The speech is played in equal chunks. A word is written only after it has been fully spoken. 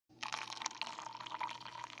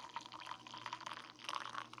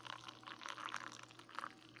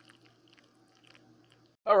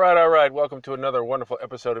All right. Welcome to another wonderful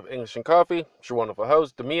episode of English and Coffee. It's your wonderful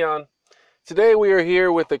host, Demian. Today we are here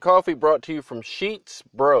with a coffee brought to you from Sheetz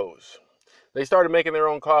Bros. They started making their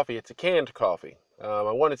own coffee. It's a canned coffee.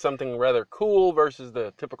 I wanted something rather cool versus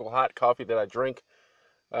the typical hot coffee that I drink.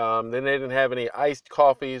 Then they didn't have any iced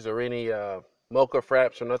coffees or any mocha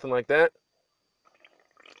fraps or nothing like that.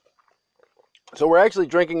 So we're actually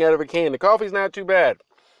drinking out of a can. The coffee's not too bad.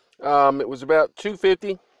 It was about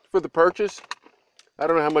 $2.50 for the purchase. I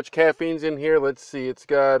don't know how much caffeine's in here. Let's see. It's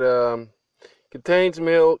got contains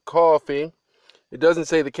milk, coffee. It doesn't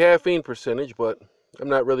say the caffeine percentage, but I'm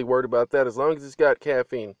not really worried about that as long as it's got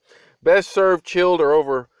caffeine. Best served chilled or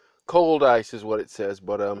over cold ice is what it says.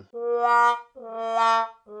 But all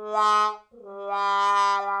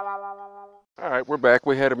right, we're back.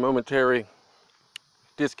 We had a momentary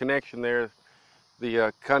disconnection there.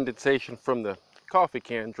 The condensation from the coffee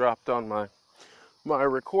can dropped on my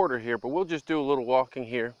recorder here, but we'll just do a little walking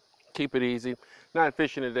here, keep it easy. Not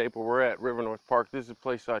fishing today, but we're at River North Park. This is a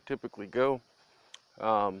place I typically go.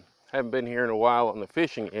 Haven't been here in a while on the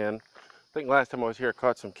fishing end. I think last time I was here I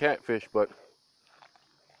caught some catfish, but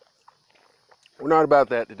we're not about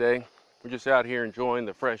that today. We're just out here enjoying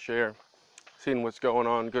the fresh air, seeing what's going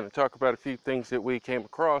on. Going to talk about a few things that we came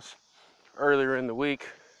across earlier in the week.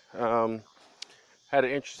 Had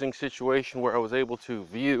an interesting situation where I was able to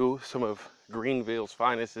view some of Greenville's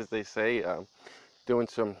finest, as they say, doing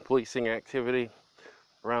some policing activity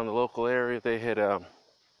around the local area. They had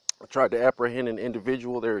tried to apprehend an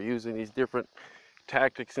individual. They were using these different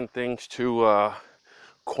tactics and things to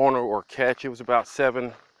corner or catch. It was about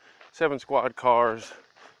seven squad cars,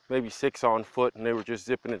 maybe 6 on foot, and they were just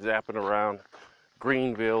zipping and zapping around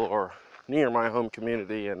Greenville or near my home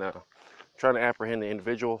community and trying to apprehend the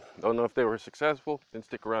individual. Don't know if they were successful. Then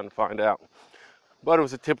stick around and find out. But it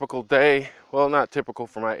was a typical day. Well, not typical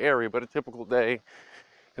for my area, but a typical day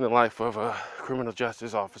in the life of a criminal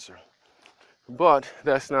justice officer. But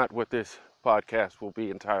that's not what this podcast will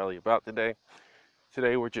be entirely about today.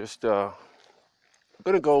 Today we're just going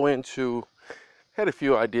to go into, had a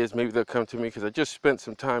few ideas, maybe they'll come to me because I just spent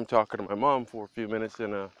some time talking to my mom for a few minutes,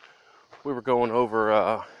 and we were going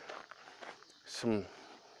over some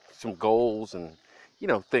goals and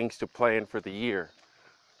things to plan for the year,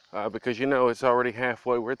 because it's already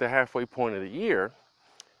halfway. We're at the halfway point of the year,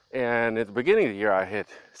 and at the beginning of the year I had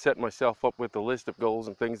set myself up with a list of goals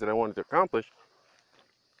and things that I wanted to accomplish,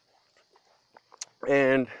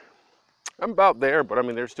 and I'm about there, but I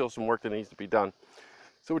mean there's still some work that needs to be done.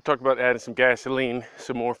 So we talked about adding some gasoline,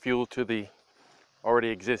 some more fuel to the already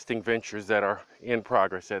existing ventures that are in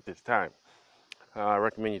progress at this time. I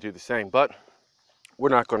recommend you do the same, but we're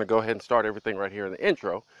not going to go ahead and start everything right here in the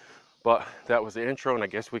intro, but that was the intro, and I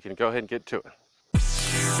guess we can go ahead and get to it.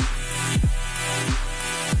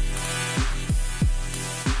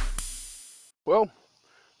 Well,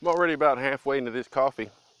 I'm already about halfway into this coffee.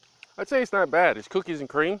 I'd say it's not bad. It's cookies and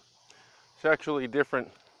cream. It's actually different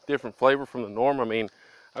flavor from the norm. I mean,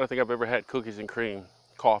 I don't think I've ever had cookies and cream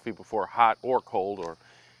coffee before, hot or cold, or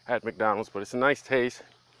at McDonald's, but it's a nice taste.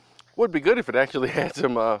 Would be good if it actually had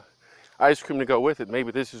some ice cream to go with it.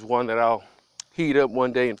 Maybe this is one that I'll heat up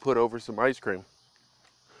one day and put over some ice cream.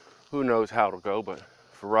 Who knows how it'll go, but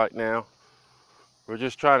for right now, we're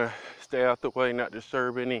just trying to stay out the way, not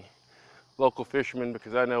disturb any local fishermen,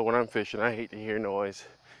 because I know when I'm fishing, I hate to hear noise.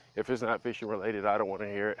 If it's not fishing related, I don't want to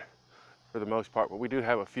hear it for the most part, but we do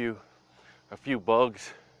have a few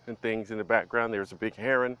bugs and things in the background. There's a big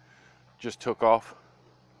heron, just took off.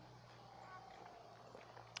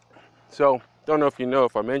 So, don't know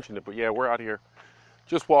if I mentioned it, but yeah, we're out here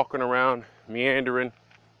just walking around, meandering,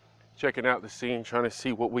 checking out the scene, trying to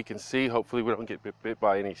see what we can see. Hopefully we don't get bit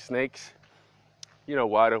by any snakes.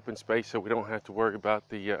 Wide open space, so we don't have to worry about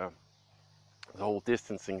the whole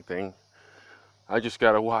distancing thing. I just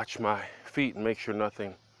got to watch my feet and make sure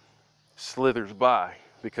nothing slithers by,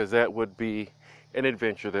 because that would be an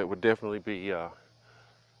adventure that would definitely be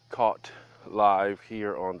caught live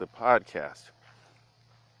here on the podcast.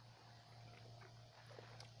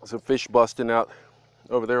 Some fish busting out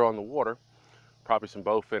over there on the water, probably some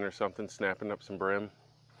bowfin or something snapping up some brim,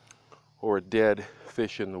 or a dead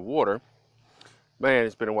fish in the water. Man,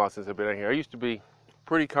 it's been a while since I've been out here. I used to be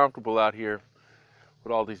pretty comfortable out here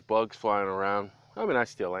with all these bugs flying around. I mean, I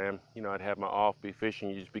still am. I'd have my off, be fishing,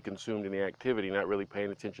 you just be consumed in the activity, not really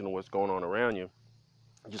paying attention to what's going on around you,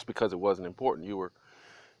 just because it wasn't important. You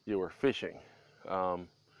were fishing.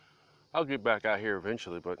 I'll get back out here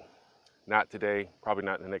eventually, but not today, probably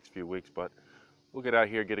not in the next few weeks, but we'll get out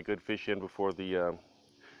here, get a good fish in before the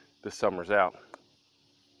summer's out.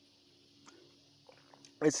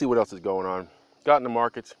 Let's see what else is going on. Got in the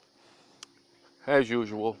markets. as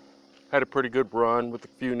usual, had a pretty good run with a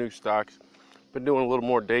few new stocks. Been doing a little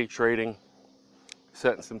more day trading,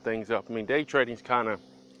 setting some things up. I mean, day trading is kind of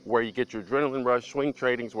where you get your adrenaline rush. Swing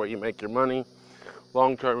trading is where you make your money.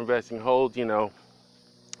 Long-term investing holds, you know,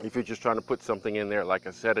 if you're just trying to put something in there, like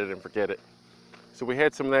I set it and forget it. So we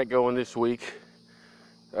had some of that going this week.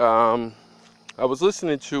 I was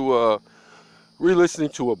listening to, re-listening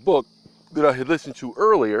to a book that I had listened to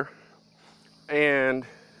earlier, and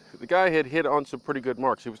the guy had hit on some pretty good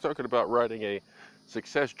marks. He was talking about writing a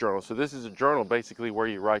success journal. So this is a journal basically where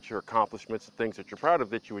you write your accomplishments and things that you're proud of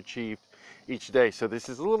that you achieved each day. So this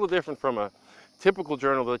is a little different from a typical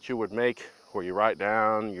journal that you would make, where you write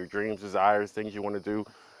down your dreams, desires, things you want to do,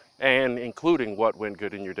 and including what went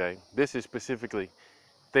good in your day. This is specifically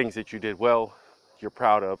things that you did well, you're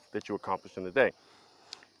proud of, that you accomplished in the day.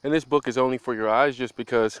 And this book is only for your eyes, just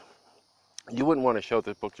because you wouldn't want to show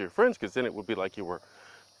this book to your friends, because then it would be like you were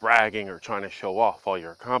bragging or trying to show off all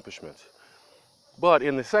your accomplishments. But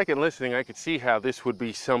in the second listening, I could see how this would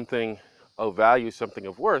be something of value, something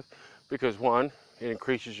of worth, because one, it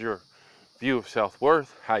increases your view of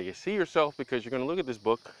self-worth, how you see yourself, because you're going to look at this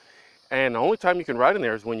book, and the only time you can write in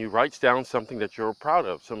there is when you write down something that you're proud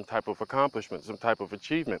of, some type of accomplishment, some type of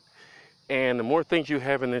achievement. And the more things you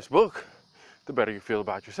have in this book, the better you feel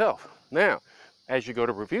about yourself. Now, as you go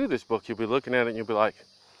to review this book, you'll be looking at it and you'll be like,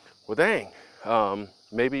 well, dang,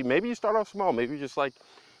 maybe you start off small. Maybe just like,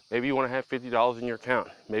 maybe you want to have $50 in your account.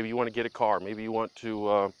 Maybe you want to get a car. Maybe you want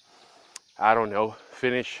to, I don't know,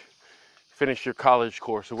 finish your college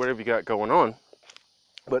course or whatever you got going on.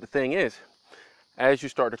 But the thing is, as you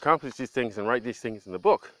start to accomplish these things and write these things in the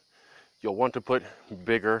book, you'll want to put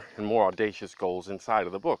bigger and more audacious goals inside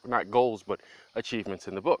of the book. Not goals, but achievements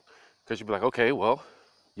in the book. Because you'll be like, okay, well,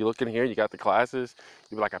 you look in here, you got the classes.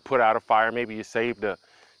 You'll be like, I put out a fire. Maybe you saved a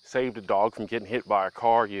dog from getting hit by a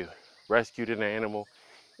car. You rescued an animal.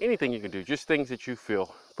 Anything you can do, just things that you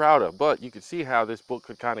feel proud of. But you can see how this book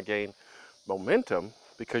could kind of gain momentum,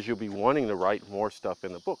 because you'll be wanting to write more stuff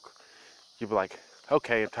in the book. You'll be like,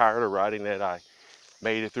 okay, I'm tired of writing that I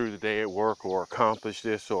made it through the day at work, or accomplished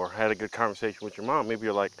this, or had a good conversation with your mom. Maybe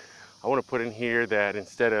you're like, I want to put in here that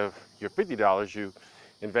instead of your $50, you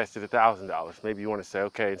invested $1,000. Maybe you want to say,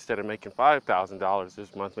 okay, instead of making $5,000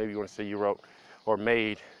 this month, maybe you want to say you wrote or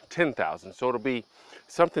made 10,000. So it'll be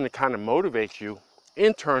something to kind of motivate you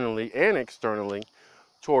internally and externally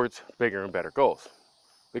towards bigger and better goals.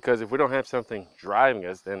 Because if we don't have something driving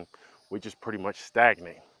us, then we just pretty much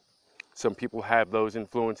stagnate. Some people have those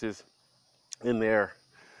influences in their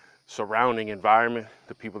surrounding environment,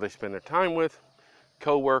 the people they spend their time with,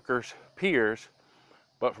 co-workers, peers,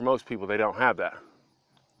 but for most people, they don't have that.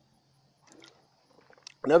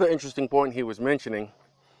 Another interesting point he was mentioning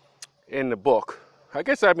in the book, I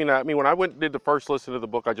mean, when I went and did the first listen to the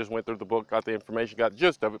book, I just went through the book, got the information, got the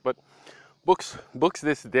gist of it, but books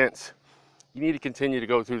this dense, you need to continue to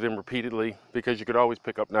go through them repeatedly, because you could always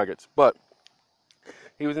pick up nuggets. But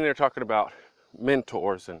he was in there talking about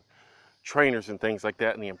mentors and trainers and things like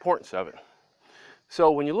that, and the importance of it.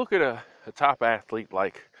 So when you look at a top athlete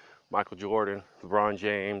like Michael Jordan, LeBron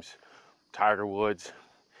James, Tiger Woods,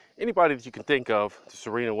 anybody that you can think of,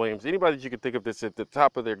 Serena Williams, anybody that you can think of that's at the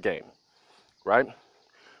top of their game, right?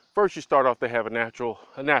 First, you start off, they have a natural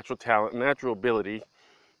talent, natural ability,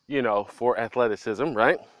 you know, for athleticism,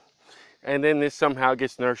 right? And then this somehow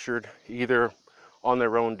gets nurtured either on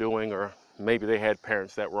their own doing, or maybe they had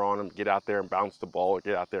parents that were on them, get out there and bounce the ball, or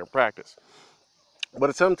get out there and practice. But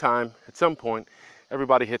at some point,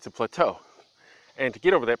 everybody hits a plateau. And to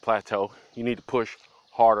get over that plateau, you need to push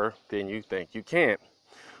harder than you think you can.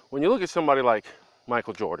 When you look at somebody like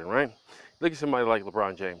Michael Jordan, right? Look at somebody like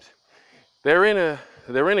LeBron James. They're in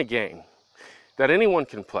a game that anyone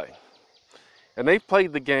can play. And they've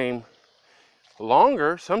played the game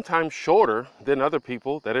longer, sometimes shorter, than other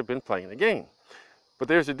people that have been playing the game. But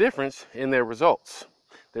there's a difference in their results.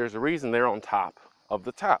 There's a reason they're on top of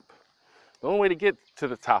the top. The only way to get to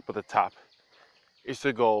the top of the top is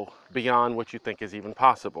to go beyond what you think is even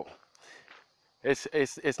possible.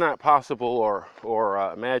 It's not possible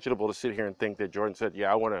or imaginable to sit here and think that Jordan said,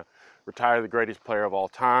 yeah, I want to retire the greatest player of all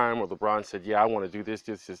time, or LeBron said, yeah, I want to do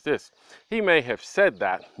this. He may have said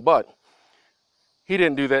that, but he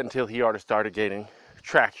didn't do that until he already started gaining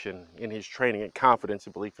traction in his training and confidence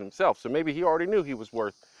and belief in himself. So maybe he already knew he was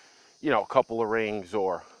worth, you know, a couple of rings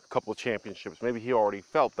or a couple of championships. Maybe he already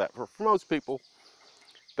felt that. For most people,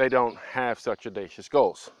 they don't have such audacious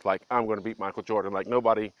goals. Like, I'm going to beat Michael Jordan. Like,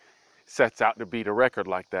 nobody sets out to beat a record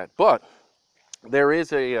like that. But there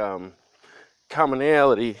is a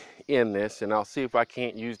commonality in this, and I'll see if I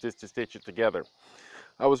can't use this to stitch it together.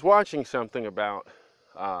 I was watching something about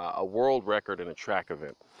a world record in a track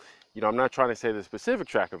event. You know, I'm not trying to say the specific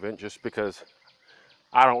track event just because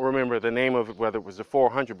I don't remember the name of it, whether it was the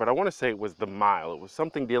 400, but I want to say it was the mile. It was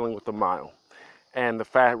something dealing with the mile and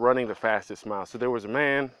running the fastest mile. So there was a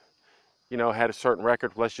man, you know, had a certain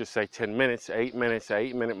record, let's just say 10 minutes, 8 minutes, an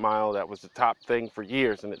 8-minute mile. That was the top thing for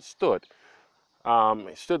years, and it stood.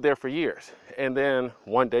 It stood there for years. And then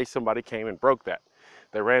one day somebody came and broke that.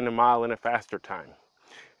 They ran the mile in a faster time.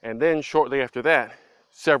 And then shortly after that,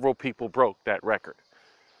 several people broke that record.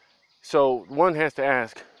 So one has to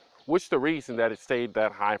ask, what's the reason that it stayed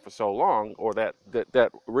that high for so long, or that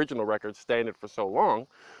original record stayed for so long?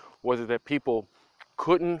 Was it that people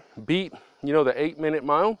couldn't beat, you know, the 8-minute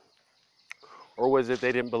mile? Or was it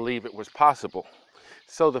they didn't believe it was possible?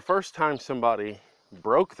 So the first time somebody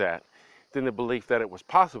broke that, then the belief that it was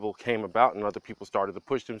possible came about, and other people started to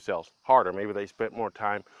push themselves harder. Maybe they spent more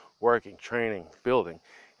time working, training, building,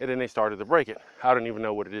 and then they started to break it. I don't even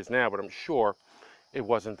know what it is now, but I'm sure it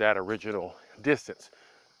wasn't that original distance.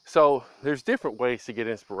 So there's different ways to get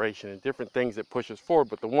inspiration and different things that push us forward,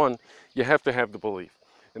 but the one, you have to have the belief.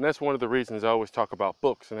 And that's one of the reasons I always talk about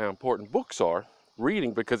books and how important books are,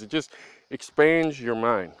 reading, because it just expands your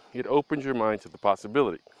mind. It opens your mind to the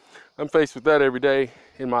possibility. I'm faced with that every day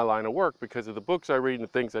in my line of work because of the books I read and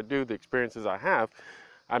the things I do, the experiences I have.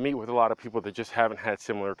 I meet with a lot of people that just haven't had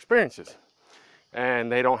similar experiences,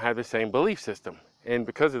 and they don't have the same belief system. And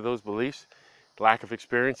because of those beliefs, lack of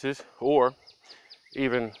experiences, or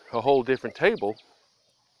even a whole different table,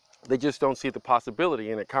 they just don't see the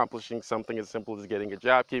possibility in accomplishing something as simple as getting a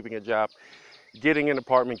job, keeping a job, getting an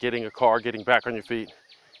apartment, getting a car, getting back on your feet,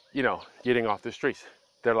 you know, getting off the streets.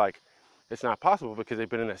 They're like, it's not possible because they've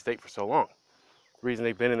been in that state for so long. The reason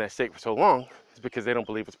they've been in that state for so long is because they don't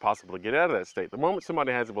believe it's possible to get out of that state. The moment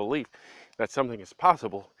somebody has a belief that something is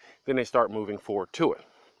possible, then they start moving forward to it.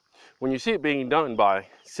 When you see it being done by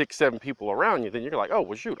 6, 7 people around you, then you're like, oh,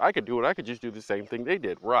 well, shoot, I could do it. I could just do the same thing they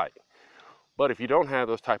did. Right. But if you don't have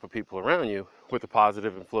those type of people around you with the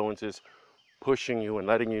positive influences pushing you and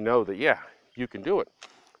letting you know that, yeah, you can do it,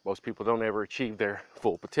 most people don't ever achieve their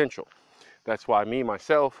full potential. That's why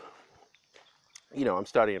myself, you know, I'm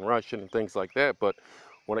studying Russian and things like that. But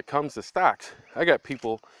when it comes to stocks, I got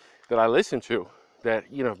people that I listen to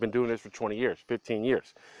that, you know, have been doing this for 20 years, 15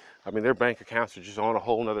 years. I mean, their bank accounts are just on a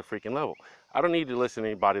whole nother freaking level. I don't need to listen to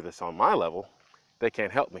anybody that's on my level. They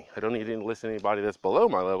can't help me. I don't need to listen to anybody that's below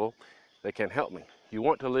my level. They can't help me. You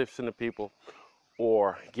want to listen to people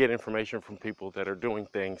or get information from people that are doing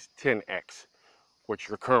things 10x what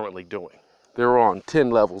you're currently doing. They're on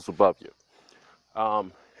 10 levels above you.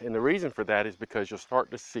 And the reason for that is because you'll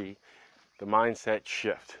start to see the mindset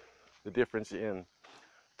shift, the difference in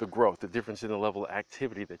the growth, the difference in the level of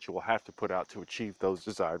activity that you will have to put out to achieve those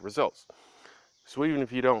desired results. So even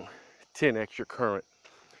if you don't 10x your current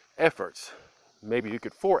efforts, maybe you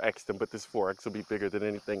could 4x them, but this 4x will be bigger than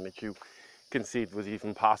anything that you conceived was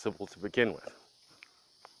even possible to begin with.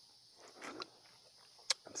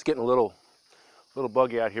 It's getting a little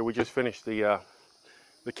buggy out here. We just finished the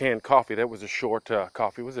canned coffee. That was a short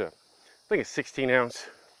coffee. It was I think a 16 ounce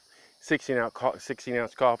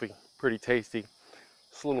coffee. Pretty tasty.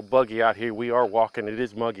 It's a little buggy out here. We are walking. It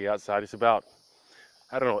is muggy outside. It's about,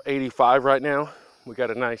 I don't know, 85 right now. We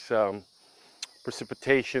got a nice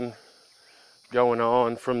precipitation going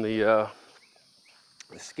on from the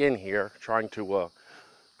skin here, trying to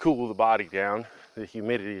cool the body down. The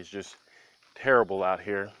humidity is just terrible out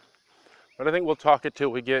here. But I think we'll talk it till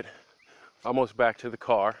we get almost back to the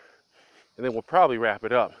car, and then we'll probably wrap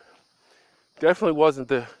it up. Definitely wasn't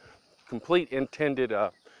the complete intended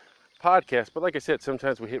podcast, but like I said,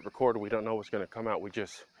 sometimes we hit record and we don't know what's going to come out. We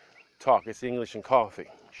just talk. It's English and coffee.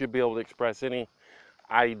 You should be able to express any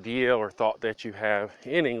idea or thought that you have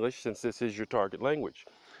in English, since this is your target language.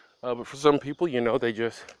 But for some people, you know, they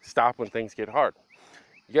just stop when things get hard.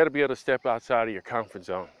 You got to be able to step outside of your comfort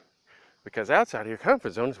zone, because outside of your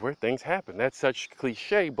comfort zone is where things happen. That's such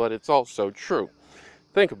cliche, but it's also true.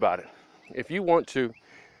 Think about it. If you want to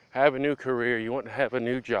have a new career, you want to have a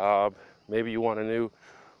new job, maybe you want a new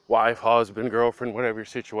wife, husband, girlfriend, whatever your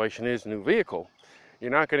situation is, new vehicle,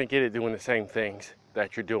 you're not going to get it doing the same things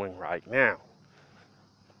that you're doing right now.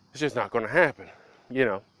 It's just not going to happen, you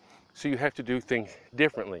know. So you have to do things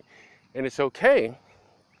differently. And it's okay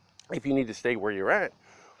if you need to stay where you're at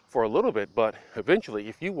for a little bit, but eventually,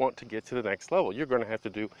 if you want to get to the next level, you're going to have to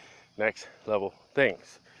do next level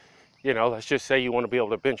things. You know, let's just say you want to be able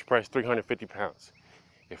to bench press 350 pounds.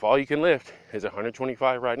 If all you can lift is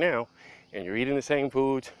 125 right now, and you're eating the same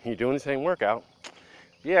foods, you're doing the same workout,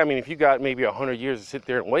 yeah, I mean, if you got maybe 100 years to sit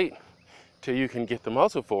there and wait till you can get the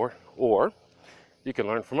muscle for it, or You can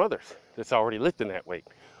learn from others that's already lifting that weight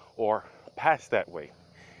or past that weight,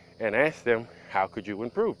 and ask them, how could you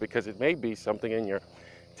improve? Because it may be something in your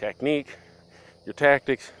technique, your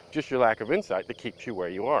tactics, just your lack of insight that keeps you where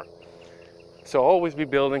you are. So always be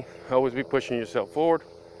building, always be pushing yourself forward.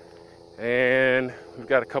 And we've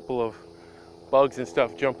got a couple of bugs and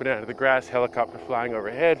stuff jumping out of the grass, helicopter flying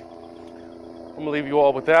overhead. I'm gonna leave you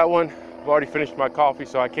all with that one. I've already finished my coffee,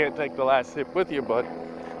 so I can't take the last sip with you, but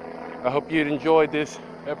I hope you'd enjoyed this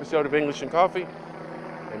episode of English and Coffee,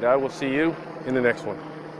 and I will see you in the next one.